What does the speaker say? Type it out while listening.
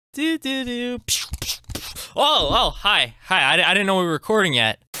Oh, hi. I didn't know we were recording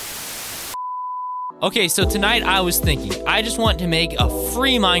yet. Okay, so tonight I was thinking, I just want to make a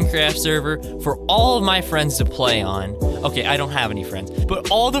free Minecraft server for all of my friends to play on. Okay, I don't have any friends, but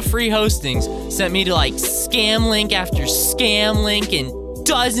all the free hostings sent me to like scam link after scam link and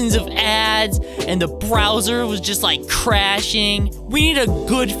dozens of ads, and the browser was just like crashing. We need a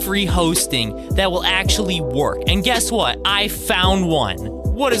good free hosting that will actually work. And guess what? I found one.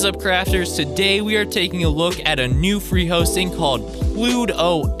 What is up, crafters? Today we are taking a look at a new free hosting called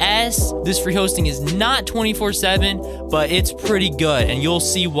PloudOS. This free hosting is not 24/7, but it's pretty good, and you'll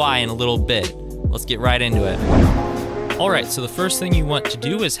see why in a little bit. Let's get right into it. Alright, so the first thing you want to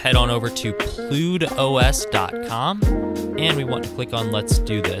do is head on over to PloudOS.com, and we want to click on Let's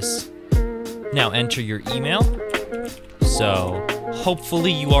Do This. Now enter your email. So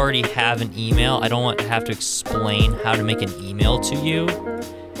hopefully you already have an email. I don't want to have to explain how to make an email to you.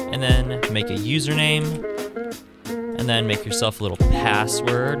 And then make a username, and then make yourself a little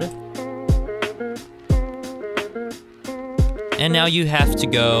password. And now you have to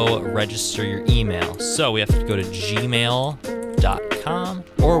go register your email. So we have to go to gmail.com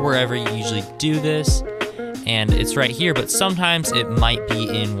or wherever you usually do this. And it's right here, but sometimes it might be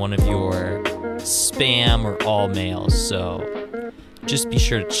in one of your spam or all mails. So just be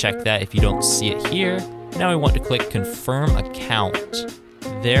sure to check that if you don't see it here. Now we want to click confirm account.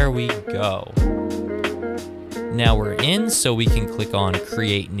 There we go. Now we're in, so we can click on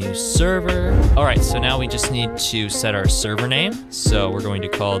create new server. All right, so now we just need to set our server name. So we're going to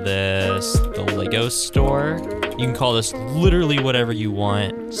call this the Lego store. You can call this literally whatever you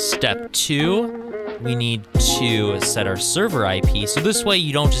want. Step 2, we need to set our server IP. So this way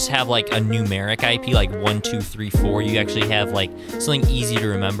you don't just have like a numeric IP like 1234. You actually have like something easy to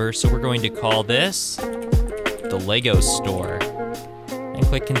remember. So we're going to call this the Lego store. And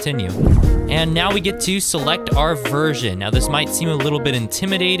click continue. And now we get to select our version. Now this might seem a little bit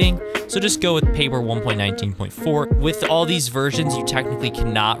intimidating, so just go with Paper 1.19.4. With all these versions, you technically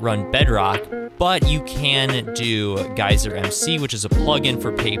cannot run Bedrock, but you can do Geyser MC, which is a plugin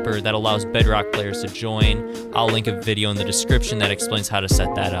for Paper that allows Bedrock players to join. I'll link a video in the description that explains how to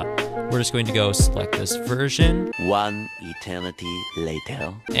set that up. We're just going to go select this version. One eternity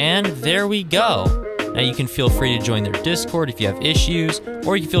later. And there we go. Now you can feel free to join their Discord if you have issues,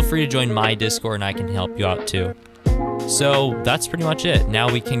 or you can feel free to join my Discord and I can help you out too. So that's pretty much it. Now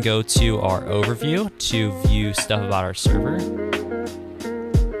we can go to our overview to view stuff about our server.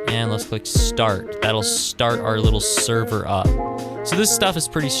 And let's click start. That'll start our little server up. So this stuff is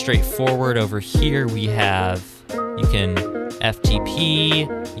pretty straightforward. Over here we have, you can FTP,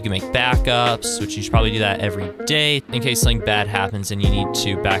 you can make backups, which you should probably do that every day in case something bad happens and you need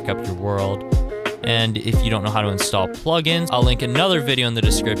to back up your world. And if you don't know how to install plugins, I'll link another video in the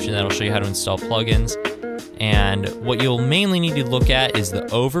description that'll show you how to install plugins. And what you'll mainly need to look at is the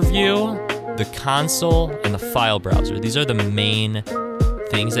overview, the console, and the file browser. These are the main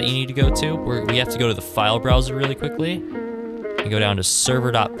things that you need to go to. We have to go to the file browser really quickly. You go down to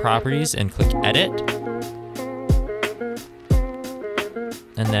server.properties and click edit.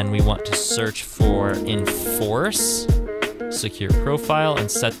 And then we want to search for enforce secure profile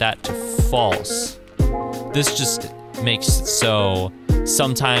and set that to false. This just makes it so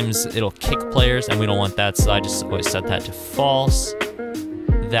sometimes it'll kick players and we don't want that, so I just always set that to false.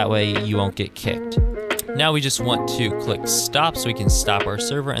 That way you won't get kicked. Now we just want to click stop so we can stop our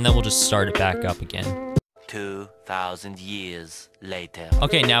server, and then we'll just start it back up again. 2,000 years later.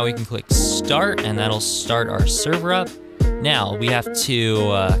 Okay, now we can click start and that'll start our server up. Now we have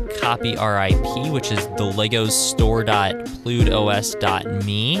to copy our IP, which is the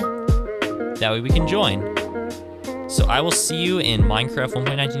legostore.ploodos.me. That way we can join. So I will see you in Minecraft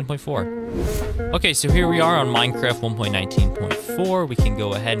 1.19.4. Okay, so here we are on Minecraft 1.19.4. We can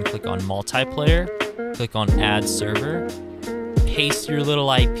go ahead and click on multiplayer, click on add server, paste your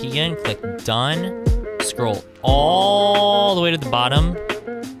little IP in, click done, scroll all the way to the bottom,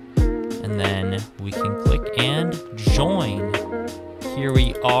 and then we can click and join. Here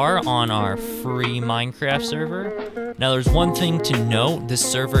we are on our free Minecraft server. Now there's one thing to note, this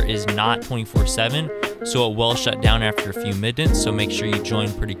server is not 24/7, so it will shut down after a few minutes, so make sure you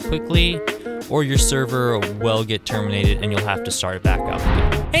join pretty quickly, or your server will get terminated and you'll have to start it back up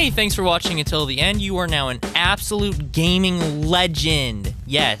again. Hey, thanks for watching until the end. You are now an absolute gaming legend.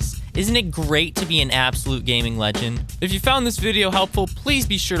 Yes. Isn't it great to be an absolute gaming legend? If you found this video helpful, please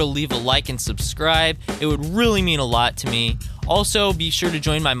be sure to leave a like and subscribe. It would really mean a lot to me. Also, be sure to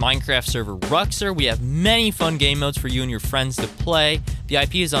join my Minecraft server, Ruxor. We have many fun game modes for you and your friends to play. The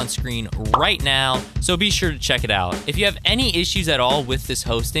IP is on screen right now, so be sure to check it out. If you have any issues at all with this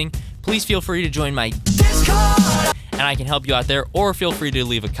hosting, please feel free to join my Discord, and I can help you out there, or feel free to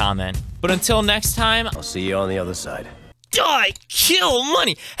leave a comment. But until next time, I'll see you on the other side. Die, kill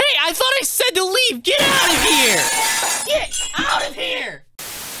money. Hey, I thought I said to leave. Get out of here.